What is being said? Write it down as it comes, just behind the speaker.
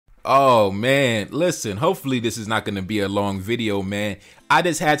Oh man, listen, hopefully this is not going to be a long video, man. I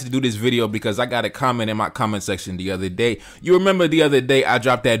just had to do this video because I got a comment in my comment section the other day. You remember the other day I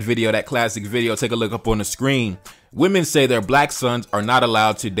dropped that video, that classic video. Take a look up on the screen. Women say their black sons are not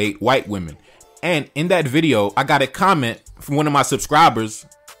allowed to date white women. And in that video, I got a comment from one of my subscribers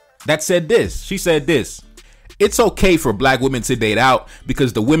that said this. She said this: "It's okay for black women to date out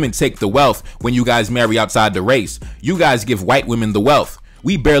because the women take the wealth when you guys marry outside the race. You guys give white women the wealth.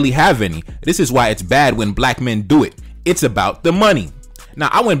 We barely have any. This is why it's bad when black men do it. It's about the money." Now,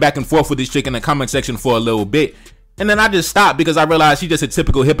 I went back and forth with this chick in the comment section for a little bit, and then I just stopped because I realized she's just a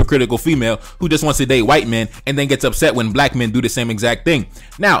typical hypocritical female who just wants to date white men and then gets upset when black men do the same exact thing.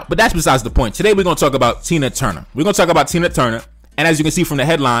 Now, but that's besides the point. Today, we're going to talk about Tina Turner. We're going to talk about Tina Turner, and as you can see from the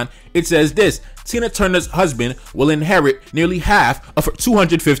headline, it says this: Tina Turner's husband will inherit nearly half of her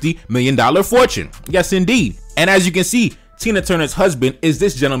 $250 million fortune. Yes, indeed. And as you can see, Tina Turner's husband is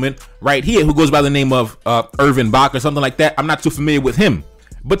this gentleman right here who goes by the name of Erwin Bach or something like that. I'm not too familiar with him.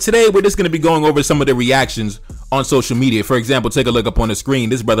 But today we're just going to be going over some of the reactions on social media. For example, take a look up on the screen.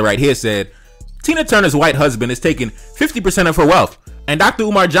 This brother right here said, "Tina Turner's white husband is taking 50% of her wealth, and Dr.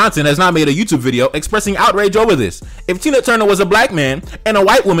 Umar Johnson has not made a YouTube video expressing outrage over this. If Tina Turner was a black man and a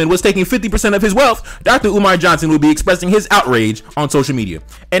white woman was taking 50% of his wealth, Dr. Umar Johnson would be expressing his outrage on social media."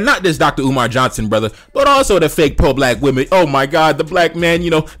 And not just Dr. Umar Johnson, brother, but also the fake pro-black women. Oh my God, the black man,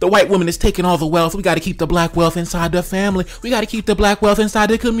 the white woman is taking all the wealth. We got to keep the black wealth inside the family. We got to keep the black wealth inside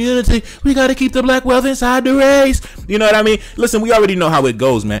the community. We got to keep the black wealth inside the race. You know what I mean? Listen, we already know how it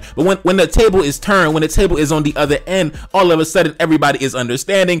goes, man. But when the table is turned, when the table is on the other end, all of a sudden everybody is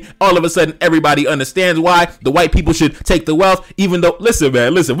understanding. All of a sudden everybody understands why the white people should take the wealth, even though, listen,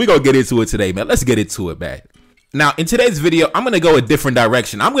 we're going to get into it today, man. Let's get into it, man. Now, in today's video, I'm going to go a different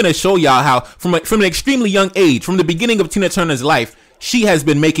direction. I'm going to show y'all how from an extremely young age, from the beginning of Tina Turner's life, she has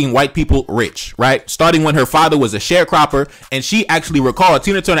been making white people rich, right? Starting when her father was a sharecropper, and she actually recalled,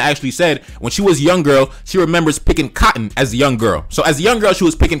 Tina Turner actually said when she was a young girl, she remembers picking cotton as a young girl. So as a young girl, she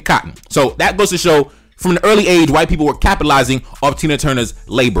was picking cotton. So that goes to show from an early age, white people were capitalizing off Tina Turner's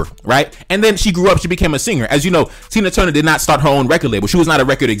labor, right? And then she grew up, she became a singer. As you know, Tina Turner did not start her own record label. She was not a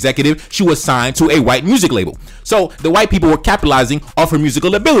record executive. She was signed to a white music label. So the white people were capitalizing off her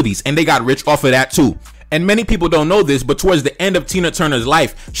musical abilities, and they got rich off of that too. And many people don't know this, but towards the end of Tina Turner's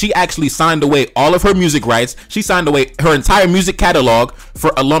life, she actually signed away all of her music rights. She signed away her entire music catalog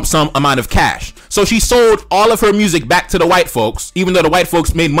for a lump sum amount of cash. So she sold all of her music back to the white folks, even though the white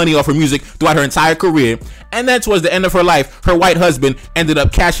folks made money off her music throughout her entire career. And then towards the end of her life, her white husband ended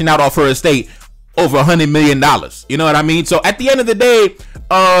up cashing out off her estate over $100 million. You know what I mean? So at the end of the day,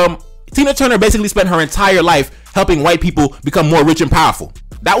 Tina Turner basically spent her entire life helping white people become more rich and powerful.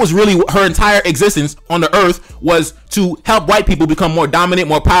 That was really her entire existence on the earth, was to help white people become more dominant,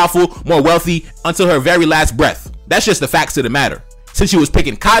 more powerful, more wealthy until her very last breath. That's just the facts of the matter. Since she was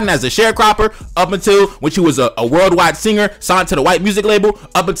picking cotton as a sharecropper, up until when she was a worldwide singer signed to the white music label,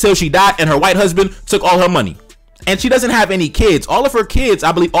 up until she died and her white husband took all her money. And she doesn't have any kids. All of her kids,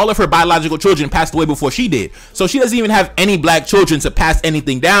 I believe all of her biological children passed away before she did. So she doesn't even have any black children to pass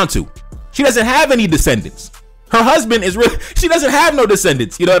anything down to. She doesn't have any descendants. Her husband is really, she doesn't have no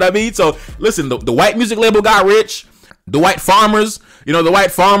descendants. You know what I mean? So listen, the white music label got rich. The white farmers, the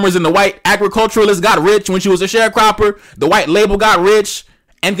white farmers and the white agriculturalists got rich when she was a sharecropper. The white label got rich.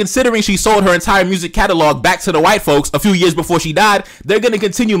 And considering she sold her entire music catalog back to the white folks a few years before she died, they're going to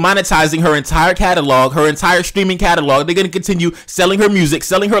continue monetizing her entire catalog, her entire streaming catalog. They're going to continue selling her music,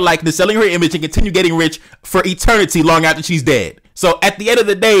 selling her likeness, selling her image, and continue getting rich for eternity long after she's dead. So at the end of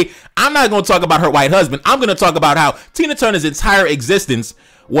the day, I'm not going to talk about her white husband. I'm going to talk about how Tina Turner's entire existence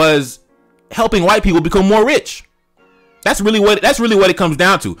was helping white people become more rich. That's really what it comes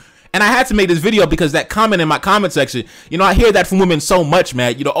down to. And I had to make this video because that comment in my comment section, I hear that from women so much,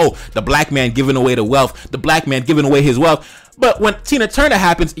 man. Oh, the black man giving away the wealth, the black man giving away his wealth. But when Tina Turner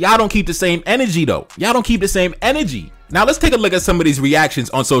happens, y'all don't keep the same energy though. Y'all don't keep the same energy. Now let's take a look at some of these reactions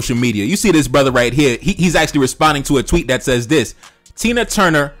on social media. You see this brother right here. He's actually responding to a tweet that says this: Tina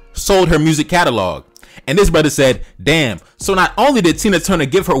Turner sold her music catalog. And this brother said, damn, so not only did Tina Turner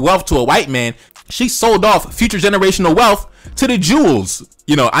give her wealth to a white man, she sold off future generational wealth to the jewels.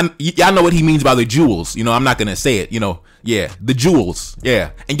 Y'all know what he means by the jewels. I'm not going to say it, yeah, the jewels.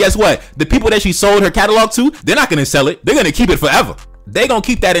 Yeah. And guess what? The people that she sold her catalog to, they're not going to sell it. They're going to keep it forever. They gonna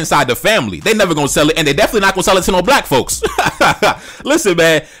keep that inside the family. They never gonna sell it, and they definitely not gonna sell it to no black folks. Listen,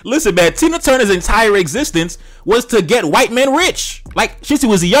 man. Tina Turner's entire existence was to get white men rich. Like, she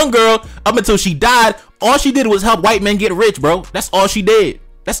was a young girl up until she died. All she did was help white men get rich, bro. That's all she did.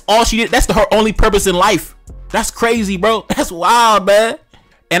 That's all she did. That's her only purpose in life. That's crazy, bro. That's wild, man.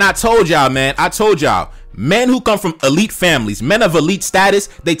 And I told y'all, man, men who come from elite families, men of elite status,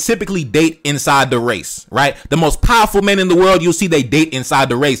 they typically date inside the race, right? The most powerful men in the world, you'll see they date inside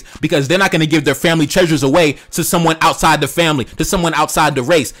the race because they're not going to give their family treasures away to someone outside the family, to someone outside the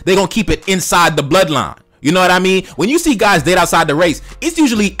race. They're going to keep it inside the bloodline. You know what I mean? When you see guys date outside the race, it's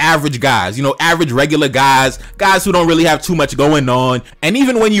usually average guys, you know, average regular guys who don't really have too much going on. And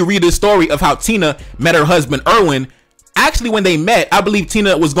even when you read the story of how Tina met her husband, Erwin, actually, when they met, I believe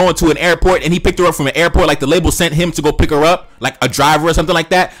Tina was going to an airport and he picked her up from an airport. Like the label sent him to go pick her up, like a driver or something like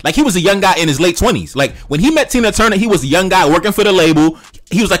that. Like he was a young guy in his late 20s. Like when he met Tina Turner, he was a young guy working for the label.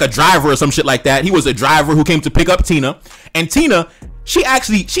 He was like a driver or some shit like that. He was a driver who came to pick up Tina. And Tina, she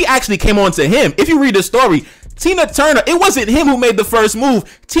actually came on to him. If you read the story, Tina Turner, it wasn't him who made the first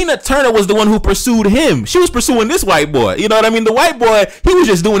move. Tina Turner was the one who pursued him. She was pursuing this white boy. You know what I mean? The white boy, he was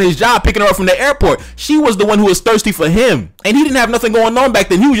just doing his job, picking her up from the airport. She was the one who was thirsty for him. And he didn't have nothing going on back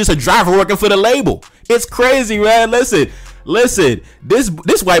then. He was just a driver working for the label. It's crazy, man. Listen,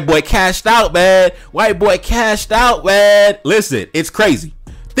 this white boy cashed out, man. White boy cashed out, man. Listen, it's crazy.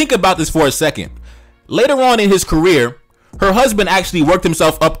 Think about this for a second. Later on in his career, her husband actually worked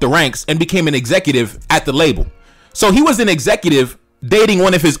himself up the ranks and became an executive at the label. So he was an executive dating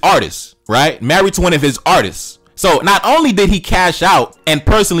one of his artists, right? Married to one of his artists. So not only did he cash out and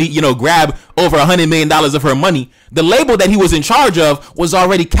personally, you know, grab over $100 million of her money, the label that he was in charge of was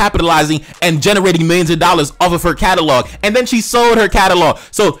already capitalizing and generating millions of dollars off of her catalog. And then she sold her catalog.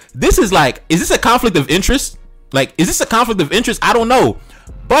 So this is like, is this a conflict of interest? Like, is this a conflict of interest? I don't know.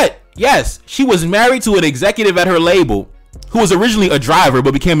 But yes, she was married to an executive at her label who was originally a driver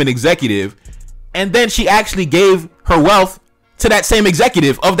but became an executive, and then she actually gave her wealth to that same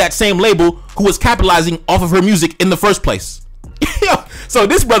executive of that same label who was capitalizing off of her music in the first place. So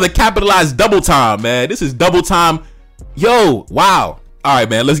this brother capitalized double time, man. This is double time. Yo, wow. All right,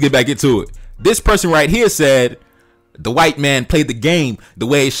 man, let's get back into it. This person right here said the white man played the game the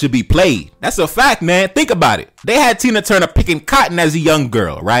way it should be played. That's a fact, man. Think about it. They had Tina Turner picking cotton as a young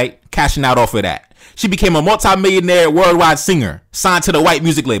girl, right? Cashing out off of that. She became a multi-millionaire worldwide singer, signed to the white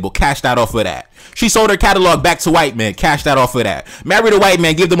music label, cashed out off of that. She sold her catalog back to white men, cashed out off of that. Married a white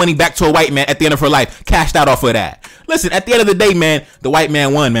man, gave the money back to a white man at the end of her life, cashed out off of that. Listen, at the end of the day, man, the white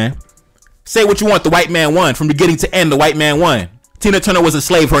man won, man. Say what you want, the white man won. From beginning to end, the white man won. Tina Turner was a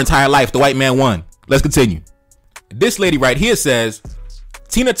slave her entire life. The white man won. Let's continue. This lady right here says,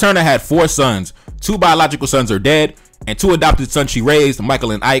 Tina Turner had 4 sons. 2 biological sons are dead, and 2 adopted sons she raised,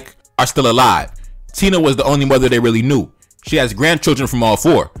 Michael and Ike, are still alive. Tina was the only mother they really knew. She has grandchildren from all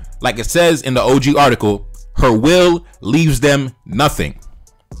 4. Like it says in the OG article, her will leaves them nothing.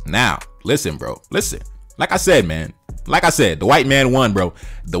 Now, listen, bro. Listen. Like I said, man. Like I said, the white man won, bro.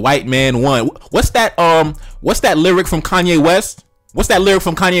 The white man won. What's that lyric from Kanye West? What's that lyric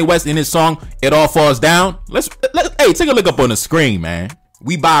from Kanye West in his song, It All Falls Down? Hey, take a look up on the screen, man.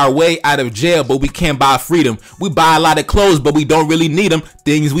 We buy our way out of jail, but we can't buy freedom. We buy a lot of clothes, but we don't really need them.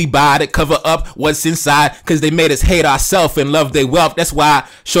 Things we buy to cover up what's inside, cause they made us hate ourselves and love their wealth. That's why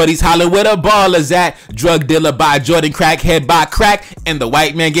shorties holler where the ballers at. Drug dealer buy Jordan, crackhead buy crack, and the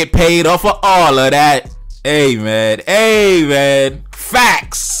white man get paid off for all of that. Hey man,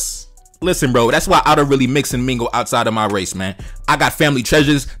 facts. Listen, bro, that's why I don't really mix and mingle outside of my race, man. I got family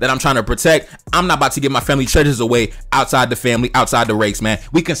treasures that I'm trying to protect. I'm not about to give my family treasures away outside the family, outside the race, man.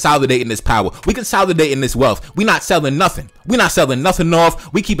 We consolidating this power. We consolidating this wealth. We not selling nothing. We not selling nothing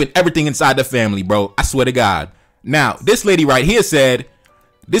off. We keeping everything inside the family, bro. I swear to God. Now, this lady right here said,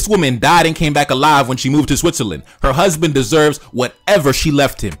 this woman died and came back alive when she moved to Switzerland. Her husband deserves whatever she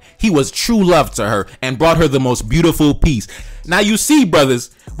left him. He was true love to her and brought her the most beautiful peace. Now you see,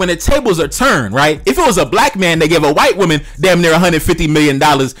 brothers, when the tables are turned, right? If it was a black man that gave a white woman damn near $150 million,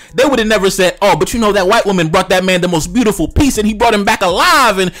 they would have never said, oh, but you know, that white woman brought that man the most beautiful peace and he brought him back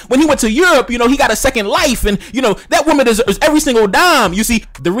alive. And when he went to Europe, you know, he got a second life. And, you know, that woman deserves every single dime. You see,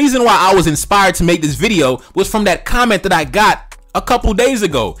 the reason why I was inspired to make this video was from that comment that I got a couple days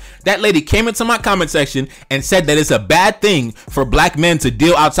ago. That lady came into my comment section and said that it's a bad thing for black men to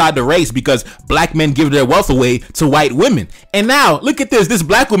deal outside the race because black men give their wealth away to white women. And now look at this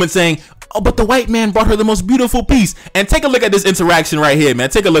black woman saying, oh, but the white man brought her the most beautiful peace. And take a look at this interaction right here, man.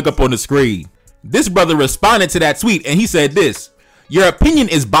 Take a look up on the screen. This brother responded to that tweet and he said this: your opinion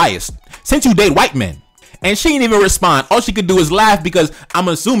is biased since you date white men. And she didn't even respond. All she could do is laugh because I'm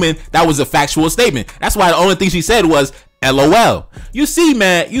assuming that was a factual statement. That's why the only thing she said was LOL. You see,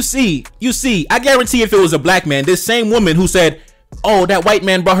 man, you see, I guarantee if it was a black man, this same woman who said, Oh, that white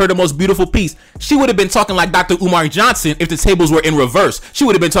man brought her the most beautiful piece. She would have been talking like Dr. Umar Johnson if the tables were in reverse. She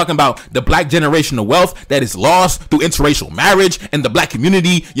would have been talking about the black generational wealth that is lost through interracial marriage and the black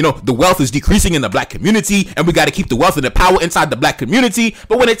community. You know, the wealth is decreasing in the black community and we got to keep the wealth and the power inside the black community.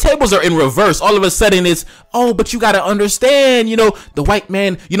 But when the tables are in reverse, all of a sudden it's, oh, but you got to understand, you know, the white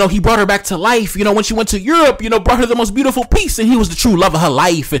man, you know, he brought her back to life. You know, when she went to Europe, you know, brought her the most beautiful piece and he was the true love of her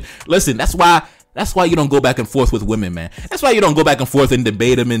life. And listen, that's why you don't go back and forth with women, man. That's why you don't go back and forth and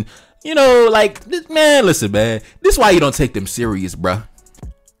debate them. And, you know, like, man, listen, man. This is why you don't take them serious, bruh.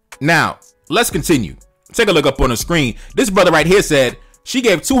 Now, let's continue. Take a look up on the screen. This brother right here said, she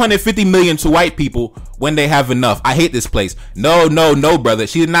gave 250 million to white people when they have enough. I hate this place. No, brother.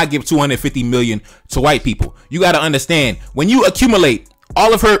 She did not give 250 million to white people. You got to understand, when you accumulate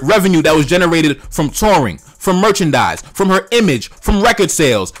all of her revenue that was generated from touring, from merchandise, from her image, from record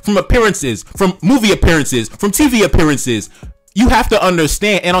sales, from appearances, from movie appearances, from TV appearances, you have to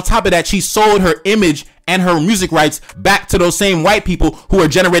understand. And on top of that, she sold her image and her music rights back to those same white people who are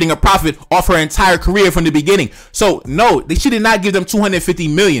generating a profit off her entire career from the beginning. So no, she did not give them 250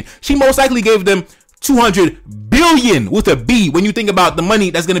 million. She most likely gave them 200 billion with a B. When you think about the money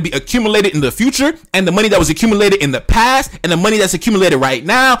that's going to be accumulated in the future and the money that was accumulated in the past and the money that's accumulated right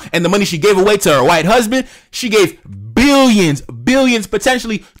now and the money she gave away to her white husband, she gave billions,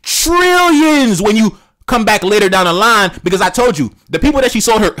 potentially trillions when you come back later down the line, because I told you, the people that she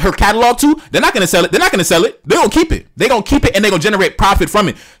sold her catalog to, they're not going to sell it. They're not going to sell it. They're going to keep it. They're going to keep it and they're going to generate profit from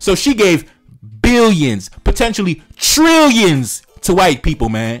it. So she gave billions, potentially trillions to white people,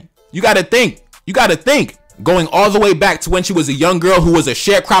 man. You got to think. You got to think, going all the way back to when she was a young girl who was a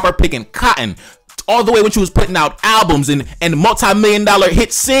sharecropper picking cotton, all the way when she was putting out albums and multi-million-dollar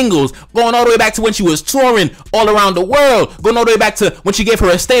hit singles, going all the way back to when she was touring all around the world, going all the way back to when she gave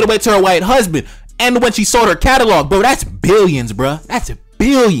her estate away to her white husband, and when she sold her catalog. Bro, that's billions, bro. That's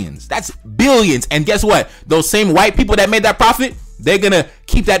billions. That's billions. And guess what? Those same white people that made that profit, they're gonna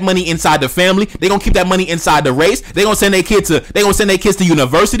keep that money inside the family. They're gonna keep that money inside the race. They're gonna send their kids to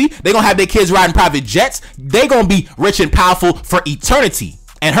university. They're gonna have their kids riding private jets. They're gonna be rich and powerful for eternity.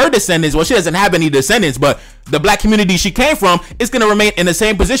 And her descendants, well, she doesn't have any descendants, but the black community she came from is gonna remain in the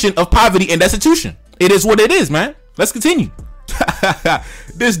same position of poverty and destitution. It is what it is, man. Let's continue.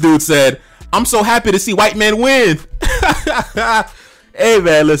 This dude said, I'm so happy to see white men win. Hey,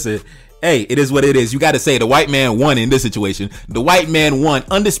 man, listen. Hey, it is what it is. You got to say the white man won in this situation. The white man won.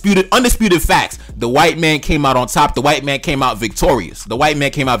 Undisputed facts. The white man came out on top. The white man came out victorious. The white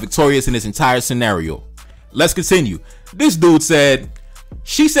man came out victorious in this entire scenario. Let's continue. This dude said,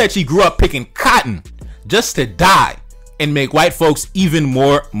 she said she grew up picking cotton just to die and make white folks even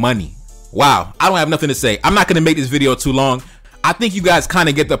more money. Wow. I don't have nothing to say. I'm not going to make this video too long. I think you guys kind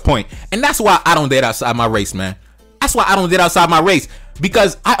of get the point. And that's why I don't date outside my race, man. That's why I don't date outside my race.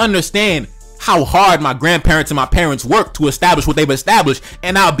 Because I understand how hard my grandparents and my parents worked to establish what they've established.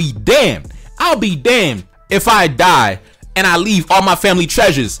 And I'll be damned if I die and I leave all my family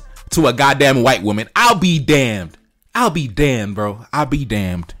treasures to a goddamn white woman. I'll be damned. Bro. I'll be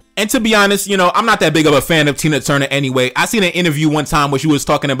damned. And to be honest, you know, I'm not that big of a fan of Tina Turner anyway. I seen an interview one time where she was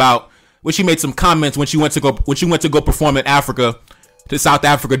talking about, where she made some comments when she went to go perform in Africa, to South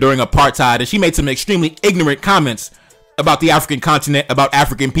Africa during apartheid, and she made some extremely ignorant comments about the African continent, about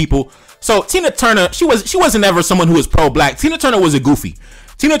African people. So Tina Turner, she wasn't ever someone who was pro-black. Tina Turner was a goofy.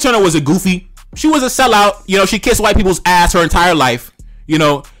 She was a sellout. You know, she kissed white people's ass her entire life. You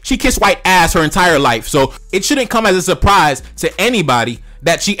know, she kissed white ass her entire life. So it shouldn't come as a surprise to anybody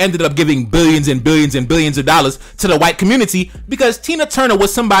that she ended up giving billions and billions and billions of dollars to the white community, because Tina Turner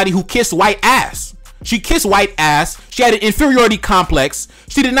was somebody who kissed white ass. She kissed white ass. She had an inferiority complex.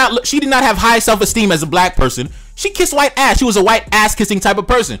 She did not have high self-esteem as a black person. She kissed white ass. She was a white ass kissing type of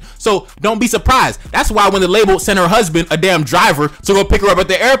person. So don't be surprised. That's why when the label sent her husband, a damn driver, to go pick her up at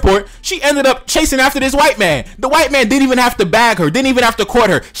the airport, she ended up chasing after this white man. The white man didn't even have to bag her, didn't even have to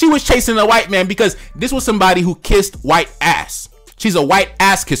court her. She was chasing the white man because this was somebody who kissed white ass. She's a white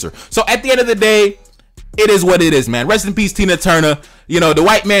ass kisser. So at the end of the day, it is what it is, man. Rest in peace, Tina Turner. You know, the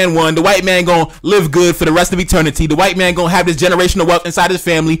white man won. The white man gonna live good for the rest of eternity. The white man gonna have this generational wealth inside his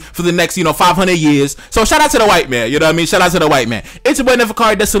family for the next, 500 years. So shout out to the white man. You know what I mean? Shout out to the white man. It's your boy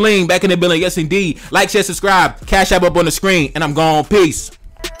Neferkari Desalegn back in the building. Yes, indeed. Like, share, subscribe. Cash App up on the screen. And I'm gone. Peace.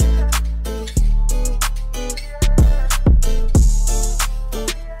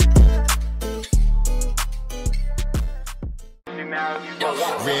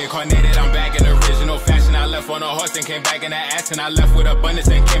 Reincarnated, I'm back in original fashion. I left on a horse and came back in an ass, and I left with abundance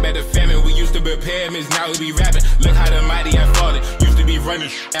and came back to famine. We used to be pyramids, now we be rapping. Look how the mighty have fallen. Used to be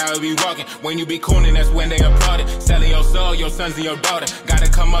running, now we be walking. When you be cooning, that's when they applauded. Selling your soul, your sons and your daughter. Gotta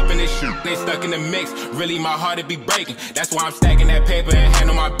come up in this shit, they stuck in the mix. Really, my heart it be breaking. That's why I'm stacking that paper and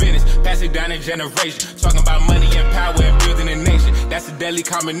handle my business. Pass it down in generation. Talking about money and power and building a nation. That's a deadly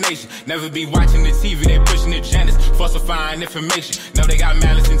combination. Never be watching the TV, they pushing agendas, falsifying information. Know they got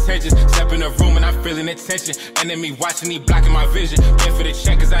malice intentions. Step in the room and I'm feeling the tension. Enemy watching me, blocking my vision. Pay for the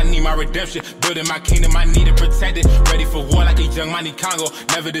check cause I need my redemption. Building my kingdom, I need it protected. Ready for war like a young Money Congo.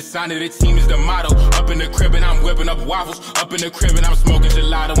 Never decided the team is the motto. Up in the crib and I'm whipping up waffles. Up in the crib and I'm smoking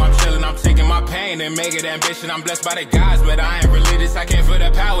gelato. I'm chilling, I'm taking my pain and make it ambition. I'm blessed by the gods, but I ain't religious. I came for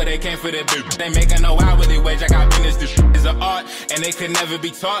the power, they came for the bitch. They making no hourly wage. I got business, this shit is an art, and they could never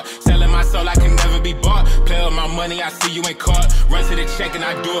be taught. Selling my soul, I can never be bought. Play with my money, I see you ain't caught. Run to the check and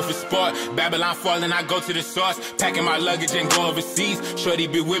I do it for sport. Babylon falling, I go to the source. Packing my luggage and go overseas. Shorty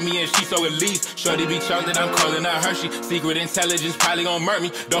be with me and she so elite. Shorty be chocolate, I'm calling her Hershey. Secret intelligence probably gon' murk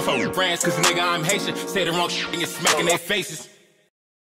me. Don't fuck with friends, cause nigga I'm Haitian. Say the wrong shit and you're smacking their faces.